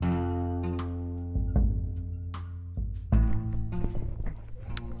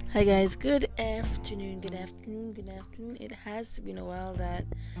Hi guys, good afternoon, good afternoon, good afternoon. It has been a while that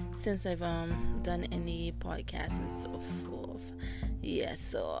since I've done any podcasts and so forth.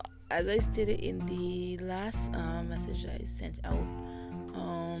 So as I stated in the last message I sent out,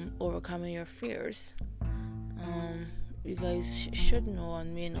 overcoming your fears. You guys should know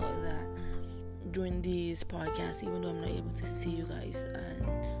and may know that during these podcasts, even though I'm not able to see you guys and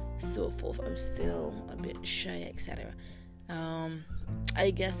so forth, I'm still a bit shy, etc.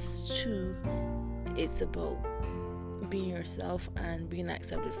 I guess too, it's about being yourself and being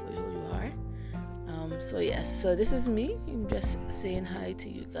accepted for who you are. So this is me. I'm just saying hi to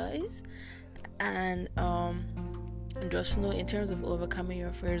you guys, and just know in terms of overcoming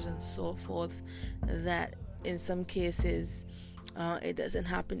your fears and so forth, that in some cases, it doesn't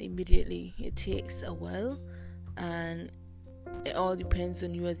happen immediately. It takes a while, and it all depends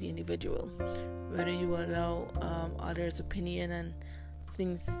on you as the individual, whether you allow others' opinion and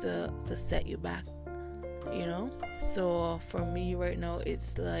things to set you back, So for me right now,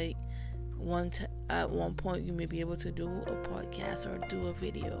 it's like at one point you may be able to do a podcast or do a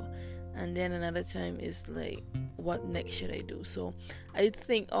video, and then another time is like, what next should I do? So I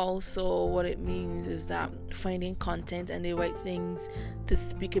think also what it means is that finding content and the right things to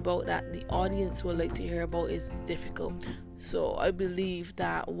speak about that the audience would like to hear about is difficult. So I believe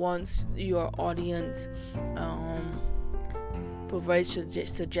that once your audience provide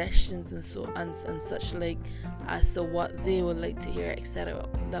suggestions and such, like as to what they would like to hear, etc.,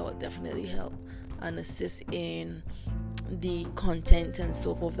 that would definitely help and assist in the content and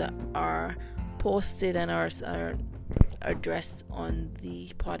so forth that are posted and are addressed on the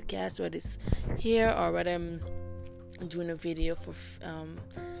podcast, whether it's here or whether I'm doing a video for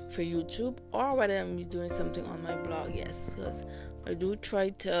YouTube, or whether I'm doing something on my blog. Yes, because I do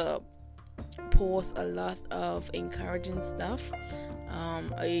try to post a lot of encouraging stuff.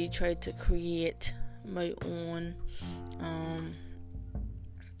 I try to create my own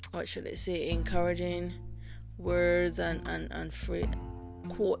encouraging words and free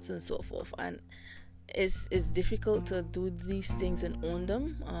quotes and so forth, and it's difficult to do these things and own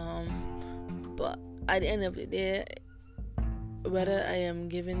them, but at the end of the day, whether I am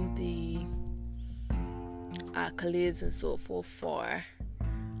given the accolades and so forth for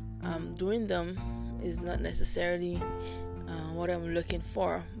doing them is not necessarily what I'm looking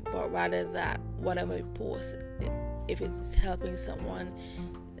for, but rather that whatever I post, if it's helping someone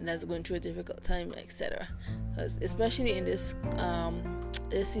that's going through a difficult time, etc. Because especially in this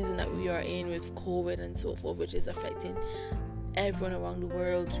season that we are in with COVID and so forth, which is affecting everyone around the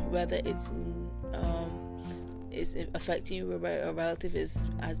world, whether it's affecting you where a relative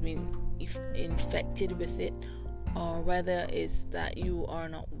has been infected with it, or whether it's that you are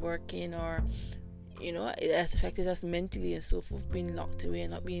not working, or it has affected us mentally and so forth, being locked away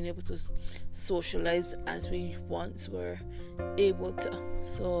and not being able to socialize as we once were able to.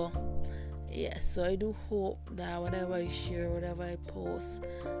 So I do hope that whatever I share, whatever I post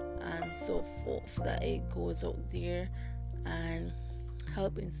and so forth, that it goes out there and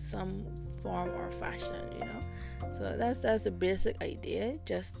help in some form or fashion, So that's the basic idea,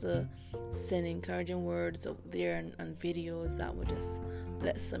 just to send encouraging words out there and videos that would just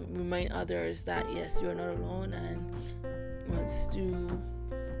remind others that yes, you're not alone, and once to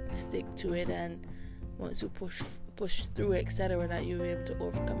stick to it and once to push through, etc., that you'll be able to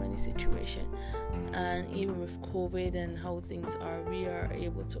overcome any situation. And even with COVID and how things are, we are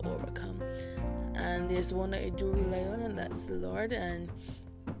able to overcome. And there's one that I do rely on, and that's the Lord, and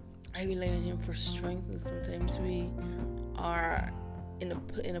I rely on Him for strength. And sometimes we are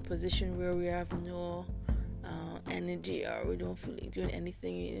in a position where we have no energy, or we don't feel like doing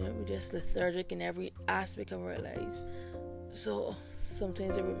anything. We're just lethargic in every aspect of our lives. So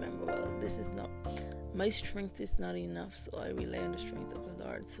sometimes I remember, well, this is not my strength, is not enough, so I rely on the strength of the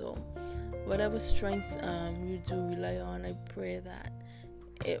Lord. So whatever strength you do rely on, I pray that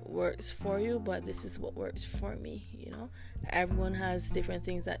it works for you, but this is what works for me. Everyone has different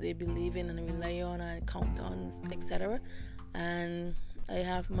things that they believe in and rely on and count on, etc., and I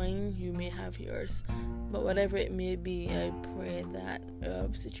have mine, you may have yours, but whatever it may be, I pray that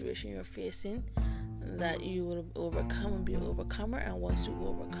situation you're facing, that you will overcome and be an overcomer, and once you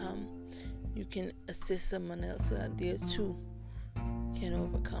overcome, you can assist someone else so that they too can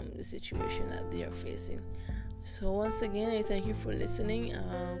overcome the situation that they are facing. So once again, I thank you for listening.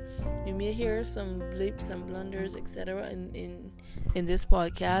 You may hear some blips and blunders, etc., in this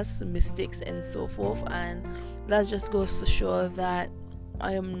podcast, mistakes and so forth, and that just goes to show that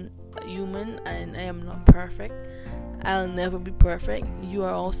I am human and I am not perfect, I'll never be perfect. You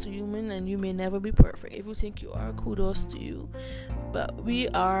are also human and you may never be perfect. If you think you are, kudos to you. But we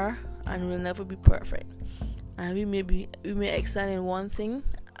are and will never be perfect. And we may excel in one thing,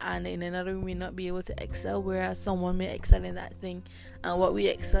 and in another we may not be able to excel, whereas someone may excel in that thing, and what we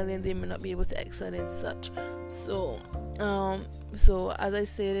excel in they may not be able to excel in such. So as I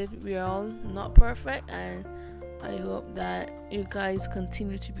stated, we are all not perfect, and I hope that you guys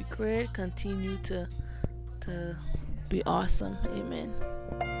continue to be great, continue to be awesome. Amen.